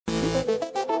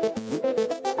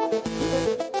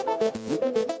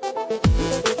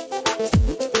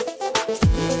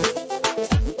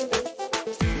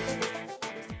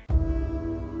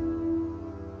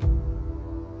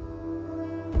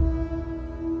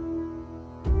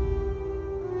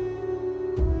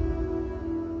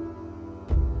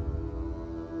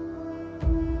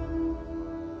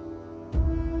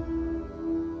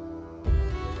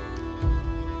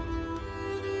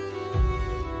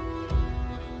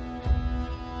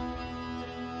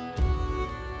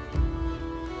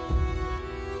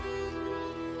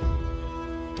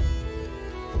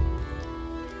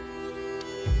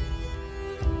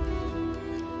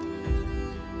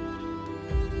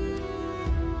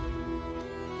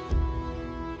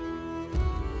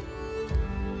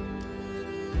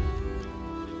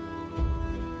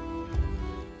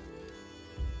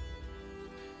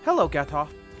Hello, Gatoth.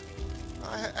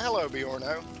 Hello,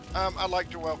 Bjorno. I'd like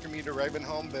to welcome you to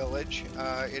Ravenholm Village.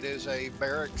 It is a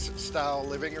barracks-style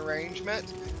living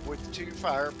arrangement with 2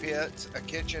 fire pits, a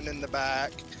kitchen in the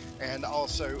back, and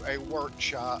also a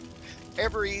workshop.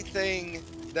 Everything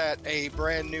that a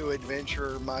brand new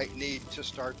adventurer might need to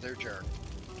start their journey.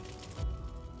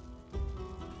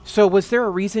 So was there a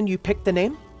reason you picked the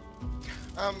name?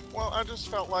 Well, I just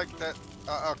felt like that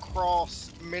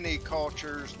across many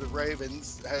cultures, the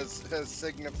Ravens has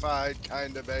signified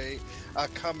kind of a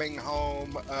coming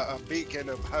home, a beacon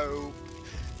of hope.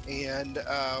 And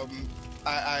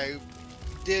I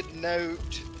did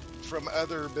note from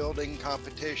other building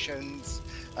competitions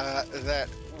that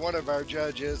one of our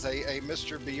judges, a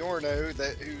Mr. Bjorno,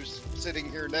 who's sitting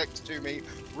here next to me,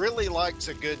 really likes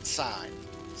a good sign.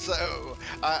 So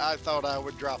I thought I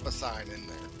would drop a sign in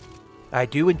there. I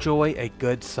do enjoy a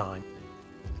good sign.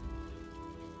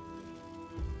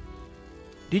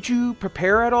 Did you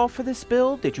prepare at all for this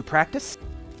build? Did you practice?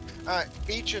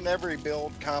 Each and every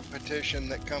build competition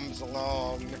that comes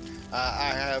along,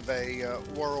 I have a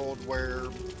world where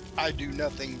I do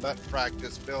nothing but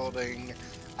practice building.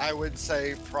 I would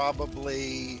say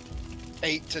probably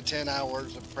 8 to 10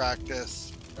 hours of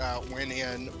practice went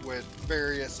in with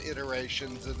various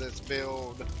iterations of this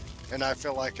build, and I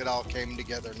feel like it all came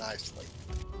together nicely.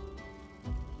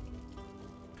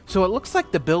 So it looks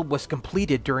like the build was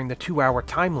completed during the 2-hour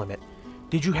time limit.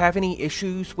 Did you have any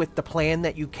issues with the plan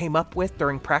that you came up with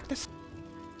during practice?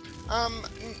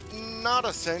 Not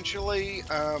essentially.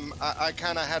 I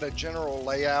kind of had a general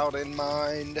layout in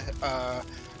mind. I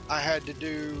had to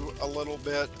do a little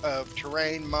bit of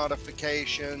terrain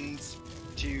modifications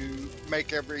to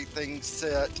make everything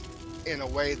sit in a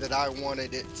way that I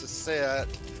wanted it to sit.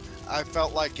 I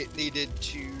felt like it needed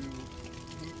to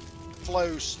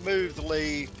flow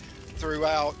smoothly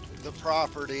throughout the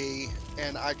property,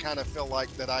 and I kind of feel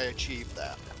like that I achieved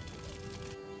that.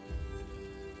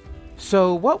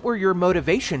 So what were your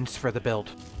motivations for the build?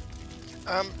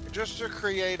 Just to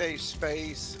create a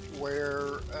space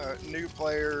where new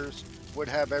players would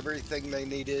have everything they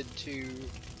needed to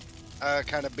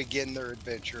kind of begin their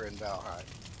adventure in Valheim.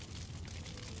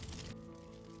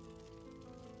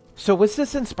 So was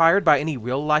this inspired by any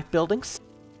real-life buildings?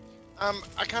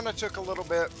 I kind of took a little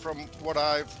bit from what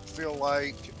I feel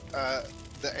like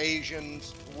the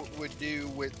Asians would do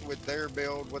with their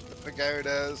build with the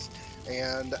pagodas,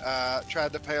 and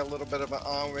tried to pay a little bit of an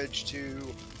homage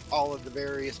to all of the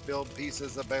various build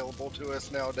pieces available to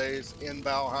us nowadays in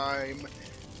Valheim,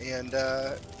 and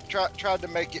tried to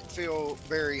make it feel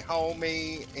very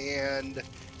homey and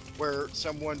where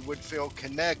someone would feel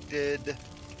connected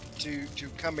to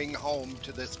coming home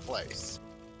to this place.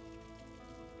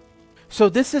 So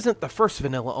this isn't the first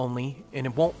vanilla only, and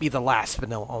it won't be the last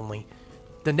vanilla only.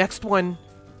 The next one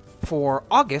for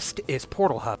August is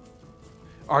Portal Hub.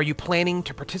 Are you planning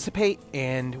to participate,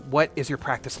 and what is your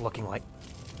practice looking like?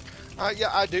 Yeah,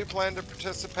 I do plan to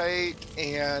participate,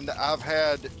 and I've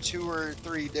had 2 or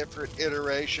 3 different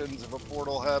iterations of a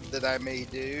Portal Hub that I may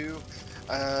do.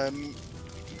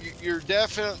 You're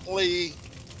definitely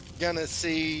gonna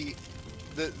see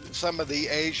some of the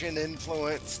Asian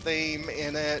influence theme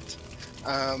in it.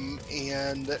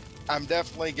 And I'm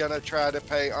definitely going to try to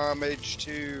pay homage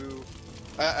to,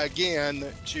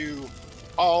 again, to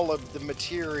all of the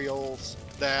materials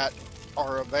that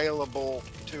are available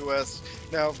to us.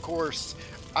 Now, of course,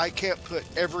 I can't put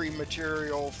every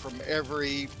material from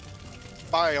every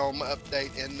biome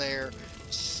update in there.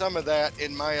 Some of that,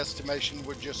 in my estimation,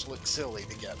 would just look silly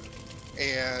together.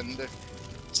 And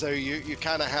so you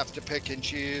kind of have to pick and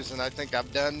choose, and I think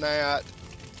I've done that.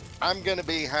 I'm going to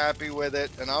be happy with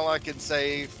it, and all I can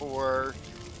say for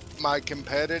my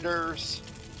competitors,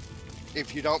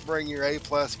 if you don't bring your A+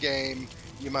 game,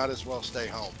 you might as well stay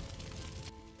home.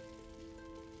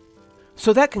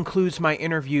 So that concludes my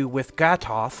interview with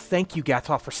Gatoth. Thank you,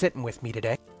 Gatoth, for sitting with me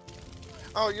today.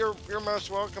 Oh, you're most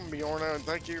welcome, Bjorna, and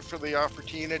thank you for the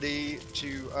opportunity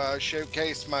to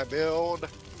showcase my build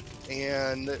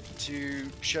and to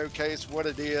showcase what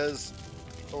it is,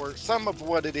 or some of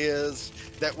what it is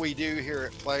that we do here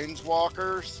at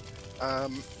PlainsWalkers.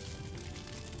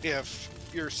 If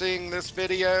you're seeing this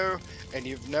video and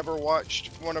you've never watched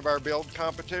one of our build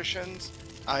competitions,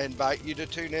 I invite you to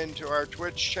tune in to our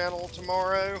Twitch channel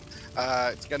tomorrow.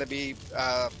 It's going to be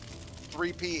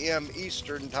 3 p.m.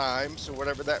 Eastern time, so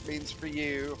whatever that means for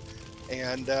you.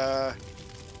 And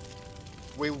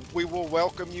we will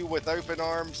welcome you with open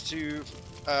arms to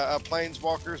a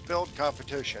PlainsWalkers build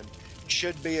competition. It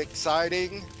should be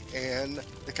exciting, and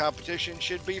the competition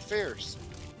should be fierce.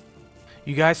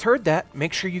 You guys heard that.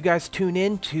 Make sure you guys tune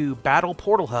in to Battle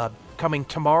Portal Hub coming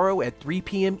tomorrow at 3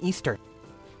 p.m. Eastern.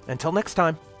 Until next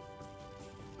time.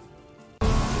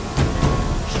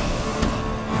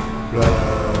 Blah.